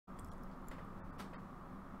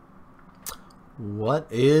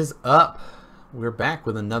What is up? We're back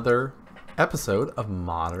with another episode of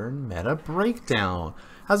Modern Meta Breakdown.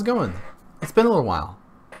 How's it going? It's been a little while.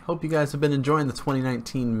 Hope you guys have been enjoying the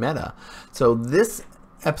 2019 meta. So this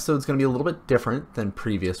episode is going to be a little bit different than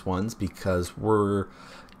previous ones because we're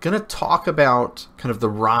going to talk about kind of the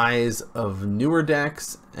rise of newer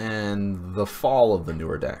decks and the fall of the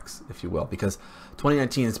newer decks, if you will, because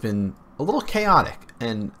 2019 has been a little chaotic,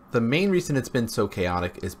 and the main reason it's been so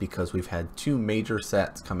chaotic is because we've had two major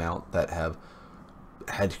sets come out that have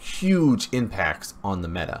had huge impacts on the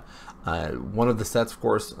meta. One of the sets, of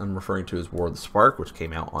course, I'm referring to is War of the Spark, which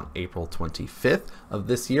came out on April 25th of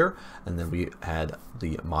this year, and then we had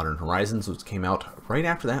the Modern Horizons, which came out right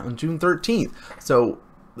after that on June 13th. So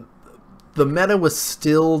the meta was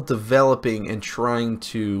still developing and trying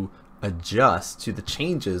to adjust to the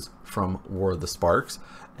changes from War of the Sparks,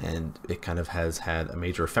 and it kind of has had a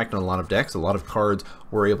major effect on a lot of decks. A lot of cards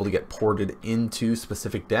were able to get ported into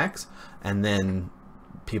specific decks, and then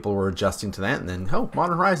people were adjusting to that, and then, oh,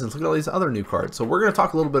 Modern Horizons, look at all these other new cards. So we're going to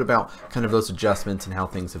talk a little bit about kind of those adjustments and how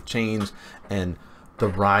things have changed and the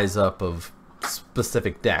rise up of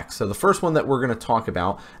specific decks. So the first one that we're going to talk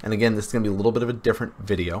about, and again, this is going to be a little bit of a different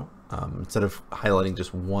video. Instead of highlighting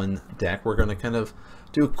just one deck, we're going to kind of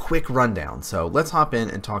do a quick rundown. So let's hop in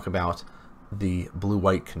and talk about the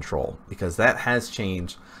blue-white control, because that has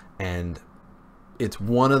changed, and it's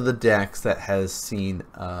one of the decks that has seen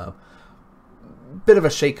a bit of a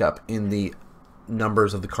shakeup in the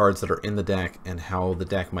numbers of the cards that are in the deck and how the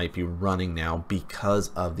deck might be running now because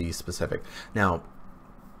of these specific. Now,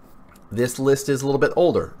 this list is a little bit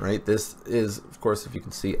older, right? This is, of course, if you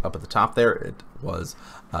can see up at the top there, it was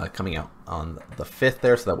coming out on the 5th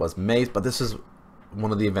there, so that was May, but this is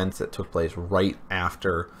one of the events that took place right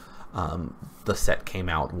after the set came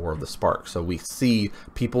out, War of the Spark. So we see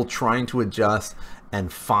people trying to adjust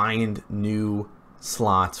and find new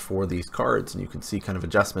slots for these cards, and you can see kind of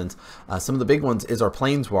adjustments. Some of the big ones is our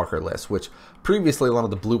Planeswalker list, which previously a lot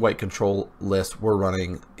of the blue-white control lists were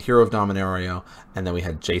running Hero of Dominaria, and then we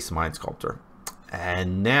had Jace Mind Sculptor.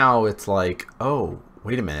 And now it's like, oh,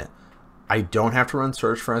 wait a minute, I don't have to run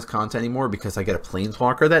Search for Azcanta anymore because I get a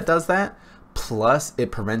Planeswalker that does that. Plus,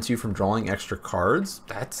 it prevents you from drawing extra cards.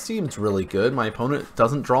 That seems really good. My opponent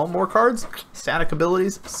doesn't draw more cards. Static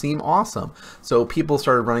abilities seem awesome. So people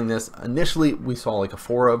started running this. Initially, we saw like a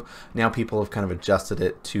 4 of. Now people have kind of adjusted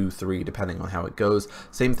it to 3, depending on how it goes.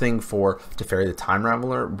 Same thing for Teferi the Time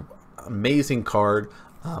Raveler. Amazing card.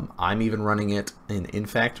 I'm even running it in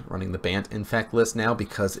Infect, running the Bant Infect list now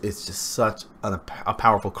because it's just such a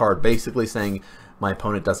powerful card. Basically saying, my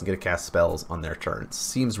opponent doesn't get to cast spells on their turn. It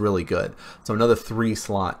seems really good. So another 3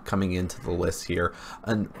 slot coming into the list here.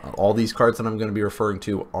 And all these cards that I'm going to be referring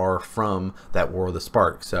to are from that War of the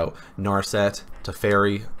Spark. So Narset,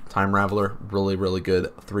 Teferi, Time Raveler, really, really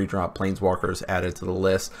good 3-drop Planeswalkers added to the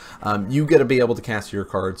list. You get to be able to cast your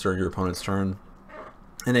cards during your opponent's turn,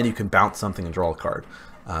 and then you can bounce something and draw a card.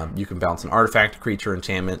 You can bounce an artifact, creature,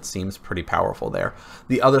 enchantment. Seems pretty powerful there.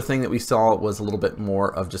 The other thing that we saw was a little bit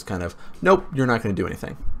more of just kind of, nope, you're not going to do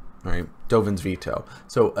anything. All right, Dovin's Veto.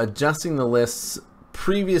 So adjusting the lists.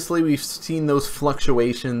 Previously, we've seen those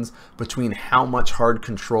fluctuations between how much hard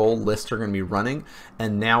control lists are going to be running,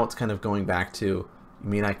 and now it's kind of going back to, you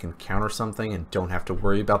mean I can counter something and don't have to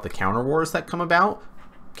worry about the counter wars that come about?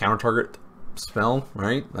 Counter target spell,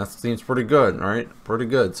 right? That seems pretty good, right? Pretty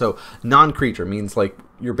good. So non-creature means like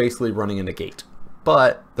you're basically running a negate,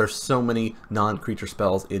 but there's so many non-creature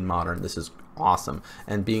spells in Modern. This is awesome,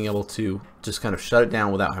 and being able to just kind of shut it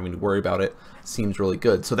down without having to worry about it seems really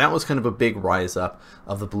good. So that was kind of a big rise up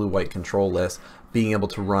of the blue-white control list, being able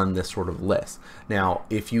to run this sort of list. Now,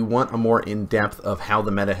 if you want a more in-depth of how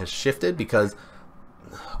the meta has shifted, because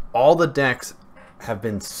all the decks have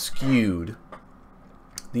been skewed.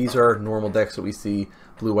 These are normal decks that we see,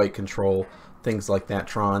 blue-white control, things like that,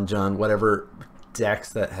 Tron, Jund, whatever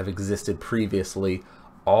decks that have existed previously,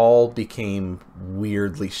 all became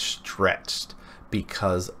weirdly stretched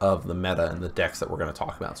because of the meta and the decks that we're going to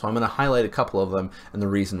talk about. So I'm going to highlight a couple of them and the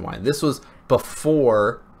reason why. This was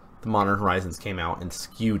before the Modern Horizons came out and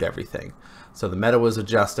skewed everything. So the meta was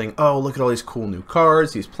adjusting. Oh, look at all these cool new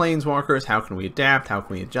cards, these Planeswalkers. How can we adapt? How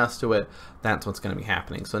can we adjust to it? That's what's going to be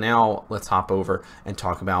happening. So now let's hop over and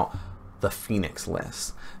talk about the Phoenix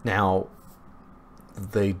list. Now,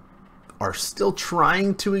 they are still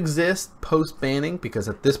trying to exist post-banning, because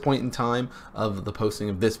at this point in time of the posting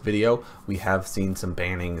of this video, we have seen some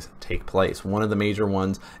bannings take place. One of the major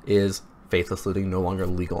ones is Faithless Looting no longer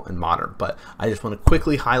legal in Modern. But I just want to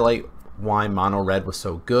quickly highlight why Mono Red was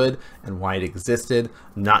so good and why it existed.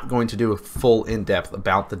 Not going to do a full in-depth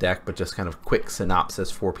about the deck, but just kind of quick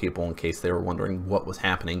synopsis for people in case they were wondering what was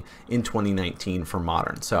happening in 2019 for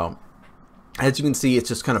Modern. So as you can see, it's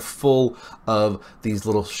just kind of full of these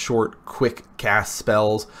little short, quick cast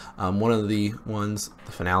spells. One of the ones,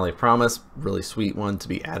 the Finale Promise, really sweet one to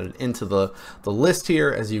be added into the list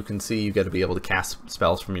here. As you can see, you got to be able to cast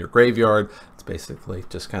spells from your graveyard. It's basically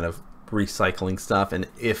just kind of recycling stuff. And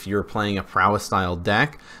if you're playing a Prowess style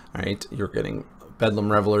deck, all right, you're getting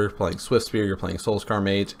Bedlam Reveler, playing Swiftspear, you're playing Soulscar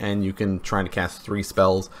Mage, and you can try to cast 3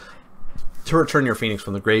 spells to return your Phoenix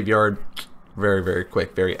from the graveyard. Very, very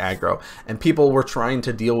quick, very aggro. And people were trying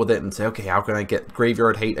to deal with it and say, okay, how can I get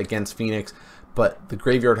Graveyard Hate against Phoenix? But the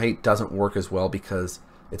Graveyard Hate doesn't work as well because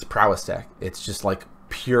it's Prowess deck. It's just like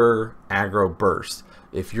pure aggro burst.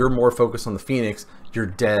 If you're more focused on the Phoenix, you're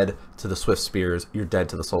dead to the Swiftspears, you're dead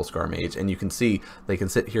to the Soulscar Mage. And you can see they can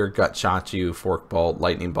sit here, Gut Shot you, Fork Bolt,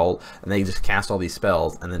 Lightning Bolt, and they just cast all these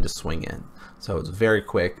spells and then just swing in. So it's very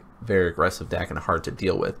quick, very aggressive deck and hard to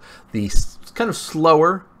deal with. The kind of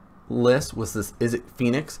slower list was this Izzet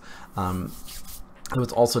Phoenix. It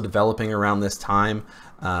was also developing around this time.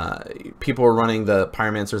 People were running the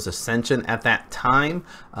Pyromancer's Ascension at that time,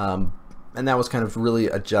 and that was kind of really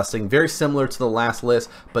adjusting. Very similar to the last list,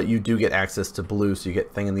 but you do get access to blue, so you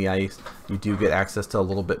get Thing in the Ice. You do get access to a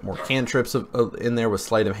little bit more cantrips in there with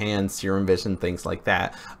Sleight of Hand, Serum Vision, things like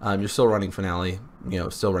that. You're still running Finale, you know,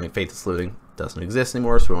 still running Faithless Looting. Doesn't exist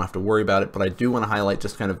anymore, so we don't have to worry about it, but I do want to highlight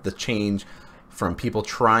just kind of the change from people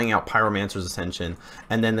trying out Pyromancer's Ascension,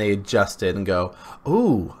 and then they adjust it and go,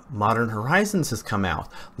 ooh, Modern Horizons has come out.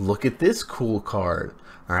 Look at this cool card.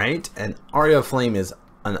 All right, and Aria of Flame is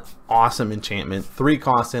an awesome enchantment. 3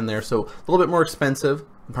 costs in there, so a little bit more expensive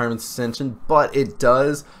than Pyromancer's Ascension, but it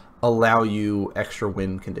does allow you extra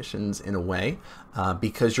win conditions in a way,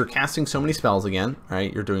 because you're casting so many spells again,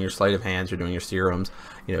 right? You're doing your Sleight of Hands, you're doing your Serums,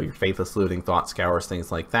 you know, your Faithless Looting, Thought Scours, things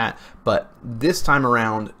like that. But this time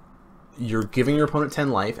around, you're giving your opponent 10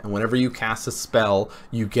 life, and whenever you cast a spell,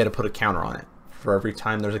 you get to put a counter on it. For every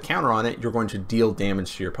time there's a counter on it, you're going to deal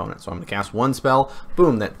damage to your opponent. So I'm going to cast 1 spell,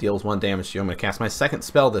 boom, that deals 1 damage to you. I'm going to cast my 2nd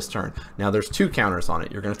spell this turn. Now there's 2 counters on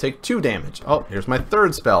it. You're going to take 2 damage. Oh, here's my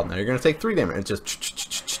 3rd spell. Now you're going to take 3 damage. It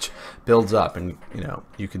just builds up, and you know,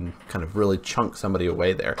 you can kind of really chunk somebody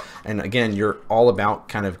away there. And again, you're all about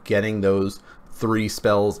kind of getting those 3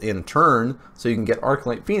 spells in a turn so you can get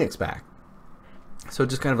Arclight Phoenix back. So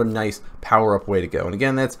just kind of a nice power-up way to go. And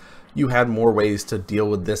again, that's, you had more ways to deal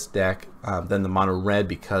with this deck than the Mono Red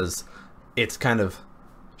because it's kind of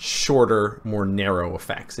shorter, more narrow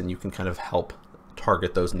effects, and you can kind of help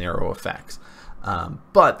target those narrow effects.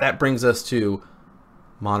 But that brings us to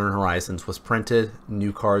Modern Horizons was printed,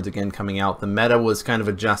 new cards again coming out. The meta was kind of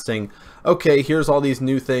adjusting. Okay, here's all these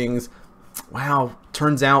new things. Wow,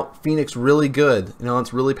 turns out Phoenix really good. You know,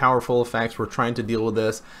 it's really powerful effects. We're trying to deal with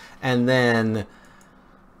this. And then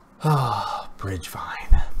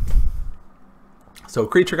Bridgevine. So a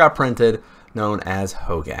creature got printed known as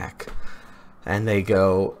Hogak. And they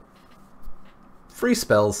go, free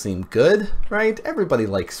spells seem good, right? Everybody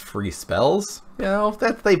likes free spells. You know,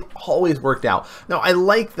 that they've always worked out. Now, I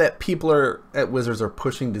like that people at Wizards are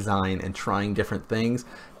pushing design and trying different things.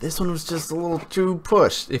 This one was just a little too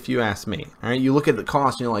pushed, if you ask me. All right, you look at the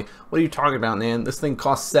cost and you're like, what are you talking about, man? This thing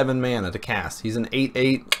costs 7 mana to cast. He's an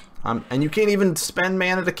 8/8. And you can't even spend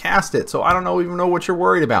mana to cast it, so I don't even know what you're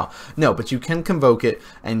worried about. No, but you can convoke it,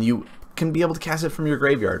 and you can be able to cast it from your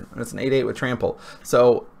graveyard. It's an 8/8 with trample.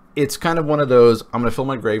 So it's kind of one of those, I'm going to fill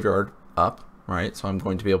my graveyard up, right? So I'm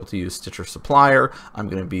going to be able to use Stitcher Supplier. I'm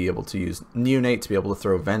going to be able to use Neonate to be able to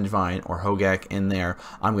throw Vengevine or Hogak in there.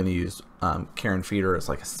 I'm going to use Karen Feeder as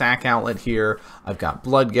like a sack outlet here. I've got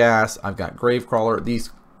Bloodghast. I've got Gravecrawler.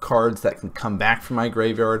 These cards that can come back from my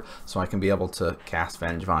graveyard, so I can be able to cast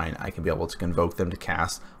Vengevine. I can be able to convoke them to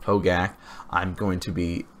cast Hogak. I'm going to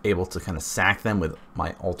be able to kind of sack them with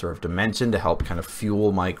my Altar of Dimension to help kind of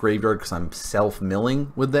fuel my graveyard because I'm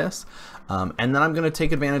self-milling with this. And then I'm going to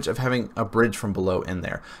take advantage of having a Bridge from Below in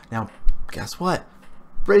there. Now, guess what?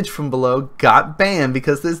 Bridge from Below got banned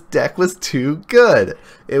because this deck was too good.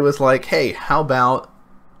 It was like, hey, how about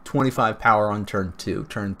 25 power on turn 2,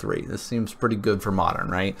 turn 3. This seems pretty good for Modern,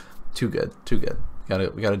 right? Too good, too good.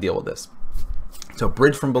 We gotta deal with this. So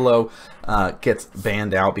Bridge from Below gets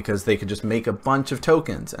banned out because they could just make a bunch of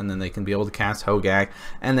tokens, and then they can be able to cast Hogak,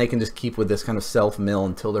 and they can just keep with this kind of self-mill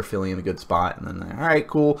until they're feeling in a good spot, and then they're, all right,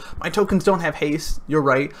 cool. My tokens don't have haste. You're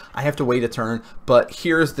right. I have to wait a turn, but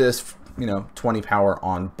here's this, you know, 20 power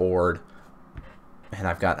on board, and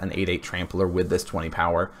I've got an 8/8 Trampler with this 20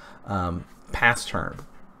 power. Pass turn.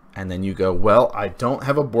 and then you go, well, I don't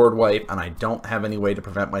have a board wipe, and I don't have any way to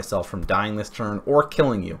prevent myself from dying this turn or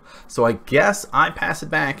killing you. So I guess I pass it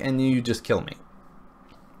back, and you just kill me.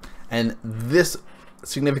 And this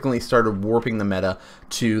significantly started warping the meta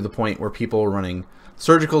to the point where people were running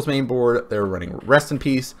Surgical's main board, they were running Rest in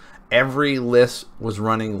Peace. Every list was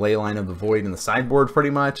running Leyline of the Void in the sideboard pretty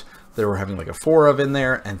much. They were having like a 4 of in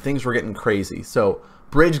there, and things were getting crazy. So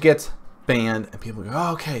Bridge gets banned, and people go,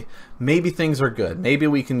 oh, okay, maybe things are good. Maybe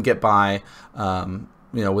we can get by, you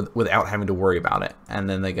know, without having to worry about it. And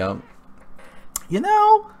then they go, you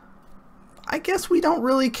know, I guess we don't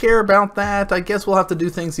really care about that. I guess we'll have to do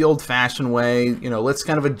things the old-fashioned way. You know, let's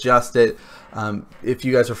kind of adjust it. If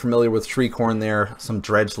you guys are familiar with Treecorn there, some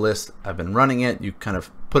Dredge list, I've been running it. You kind of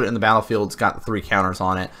put it in the battlefield. It's got the 3 counters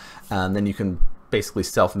on it. And then you can basically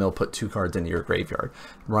self-mill, put 2 cards into your graveyard.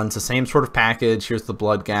 Runs the same sort of package. Here's the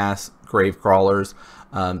Bloodghast, Grave Crawlers.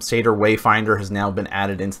 Satyr Wayfinder has now been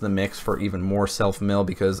added into the mix for even more self-mill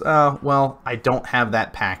because, well, I don't have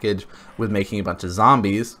that package with making a bunch of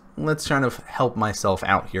zombies. Let's kind of help myself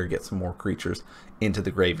out here, get some more creatures into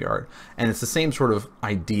the graveyard. And it's the same sort of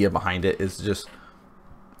idea behind it, is just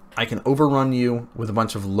I can overrun you with a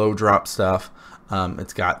bunch of low drop stuff.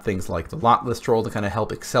 It's got things like the Lotless Troll to kind of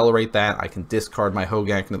help accelerate that. I can discard my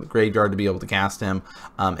Hogak into the graveyard to be able to cast him.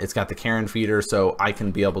 It's got the Karen Feeder, so I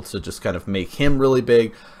can be able to just kind of make him really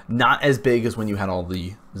big. Not as big as when you had all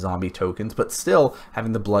the zombie tokens, but still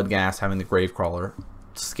having the Bloodghast, having the Gravecrawler.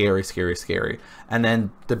 Scary, scary, scary. And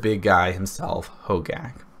then the big guy himself,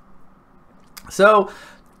 Hogak. So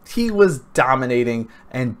he was dominating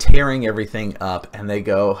and tearing everything up, and they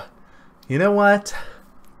go, you know what?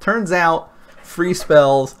 Turns out free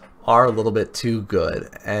spells are a little bit too good,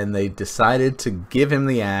 and they decided to give him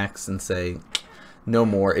the axe and say, no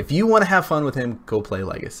more. If you want to have fun with him, go play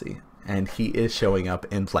Legacy. And he is showing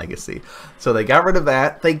up in Legacy. So they got rid of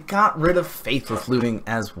that. They got rid of Faithless Looting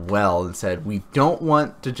as well and said, we don't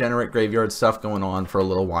want degenerate graveyard stuff going on for a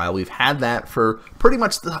little while. We've had that for pretty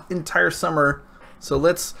much the entire summer. So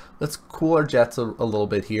let's cool our jets a little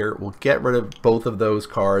bit here. We'll get rid of both of those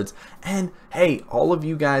cards. And hey, all of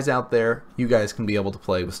you guys out there, you guys can be able to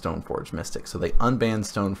play with Stoneforge Mystic. So they unbanned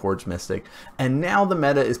Stoneforge Mystic. And now the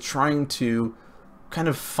meta is trying to kind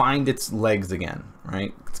of find its legs again,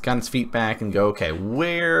 right? It's got its feet back and go, okay,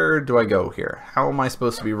 where do I go here? How am I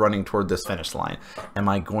supposed to be running toward this finish line? Am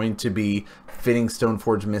I going to be fitting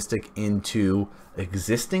Stoneforge Mystic into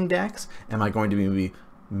existing decks? Am I going to be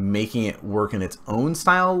making it work in its own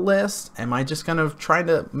style list? Am I just kind of trying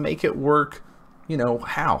to make it work, you know,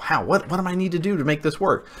 how? What do I need to do to make this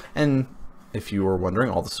work? And if you were wondering,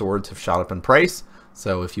 all the swords have shot up in price.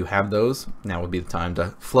 So if you have those, now would be the time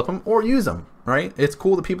to flip them or use them, right? It's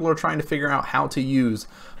cool that people are trying to figure out how to use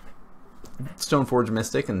Stoneforge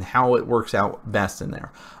Mystic and how it works out best in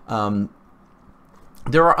there.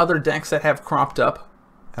 There are other decks that have cropped up,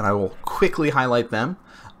 and I will quickly highlight them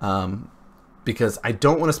because I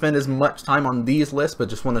don't want to spend as much time on these lists, but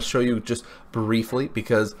just want to show you just briefly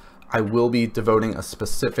because I will be devoting a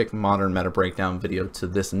specific Modern Meta Breakdown video to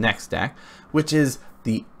this next deck, which is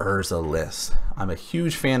the Urza list. I'm a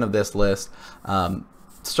huge fan of this list.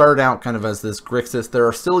 Started out kind of as this Grixis. There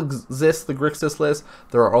are still exists the Grixis list.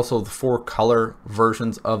 There are also the 4 color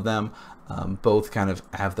versions of them. Both kind of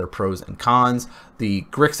have their pros and cons. The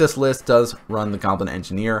Grixis list does run the Goblin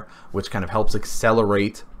Engineer, which kind of helps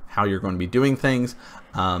accelerate how you're going to be doing things.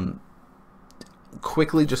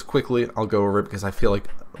 Quickly, I'll go over it because I feel like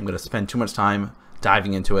I'm going to spend too much time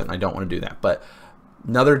diving into it, and I don't want to do that. But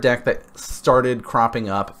another deck that started cropping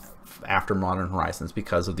up after Modern Horizons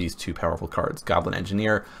because of these 2 powerful cards. Goblin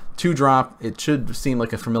Engineer, 2-drop. It should seem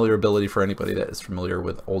like a familiar ability for anybody that is familiar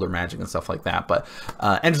with older Magic and stuff like that. But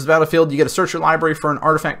enters the battlefield, you get to search your library for an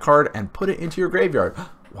artifact card and put it into your graveyard.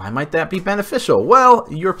 Why might that be beneficial? Well,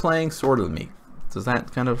 you're playing Sword of the Meek. Does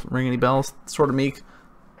that kind of ring any bells? Sword of Meek.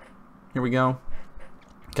 Here we go.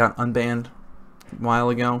 Got unbanned a while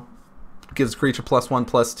ago. Gives a creature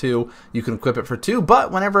 +1/+2. You can equip it for 2,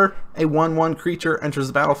 but whenever a 1/1 creature enters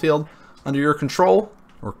the battlefield under your control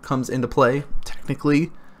or comes into play,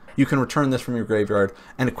 technically, you can return this from your graveyard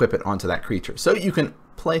and equip it onto that creature. So you can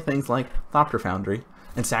play things like Thopter Foundry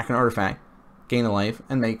and sack an artifact, gain a life,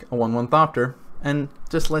 and make a 1/1 Thopter, and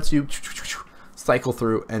just lets you cycle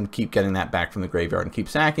through and keep getting that back from the graveyard and keep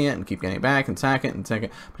sacking it and keep getting it back and sack it and sack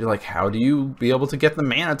it. But you're like, how do you be able to get the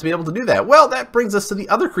mana to be able to do that? Well, that brings us to the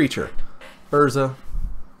other creature. Urza,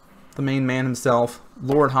 the main man himself,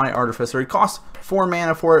 Lord High Artificer. He costs 4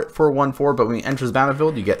 mana for it for 1/4, but when he enters the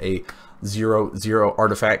battlefield, you get a 0/0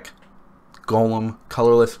 artifact golem,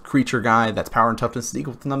 colorless creature guy. That's power and toughness is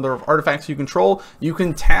equal to the number of artifacts you control. You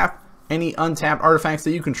can tap any untapped artifacts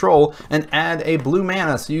that you control and add a blue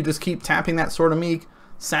mana. So you just keep tapping that Sword of Meek,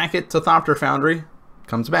 sack it to Thopter Foundry,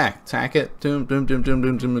 comes back, sack it, doom, doom, doom, doom,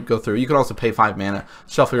 doom, doom, go through. You can also pay 5 mana,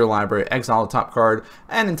 shuffle your library, exile the top card,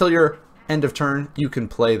 and until your end of turn, you can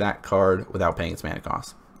play that card without paying its mana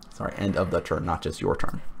cost. Sorry, end of the turn, not just your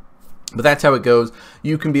turn. But that's how it goes.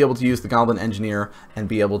 You can be able to use the Goblin Engineer and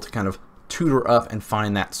be able to kind of tutor up and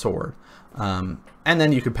find that sword. And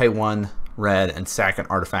then you could pay 1 red and sack an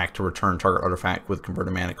artifact to return target artifact with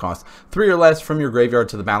converted mana cost 3 or less from your graveyard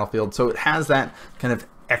to the battlefield. So it has that kind of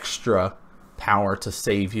extra power to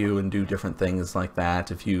save you and do different things like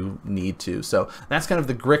that if you need to. So that's kind of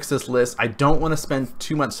the Grixis list. I don't want to spend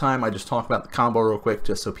too much time. I just talk about the combo real quick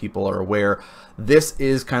just so people are aware. This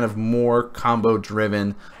is kind of more combo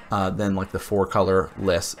driven than like the 4-color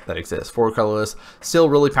list that exists. 4-color list still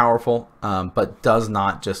really powerful, but does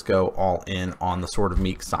not just go all in on the Sword of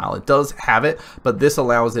Meek style. It does have it, but this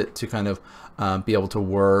allows it to kind of be able to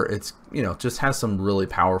whir. It's, you know, just has some really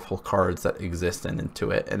powerful cards that exist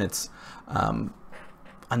into it, and it's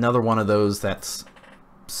another one of those that's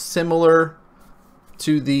similar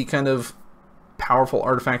to the kind of powerful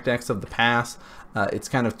artifact decks of the past. It's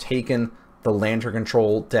kind of taken the Lantern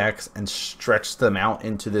Control decks and stretched them out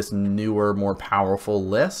into this newer, more powerful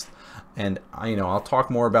list. And you know, I'll talk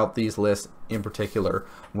more about these lists in particular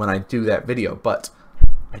when I do that video, but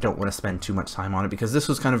I don't want to spend too much time on it because this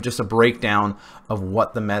was kind of just a breakdown of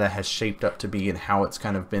what the meta has shaped up to be and how it's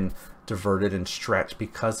kind of been diverted and stretched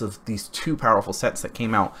because of these 2 powerful sets that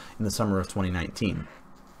came out in the summer of 2019.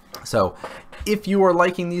 So if you are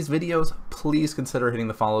liking these videos, please consider hitting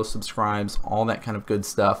the follow, subscribes, all that kind of good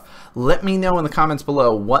stuff. Let me know in the comments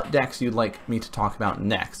below what decks you'd like me to talk about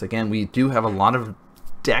next. Again, we do have a lot of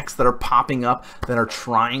decks that are popping up that are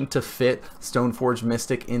trying to fit Stoneforge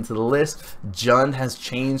Mystic into the list. Jund has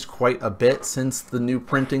changed quite a bit since the new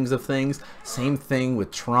printings of things. Same thing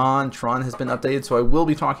with Tron. Tron has been updated, so I will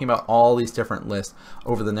be talking about all these different lists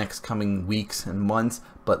over the next coming weeks and months.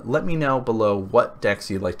 But let me know below what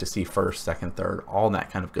decks you'd like to see first, second, third, all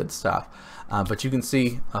that kind of good stuff. But you can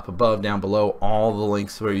see up above, down below, all the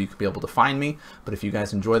links where you can be able to find me. But if you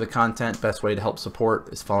guys enjoy the content, best way to help support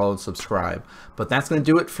is follow and subscribe. But that's going to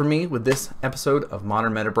do it for me with this episode of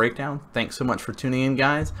Modern Meta Breakdown. Thanks so much for tuning in,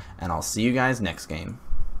 guys, and I'll see you guys next game.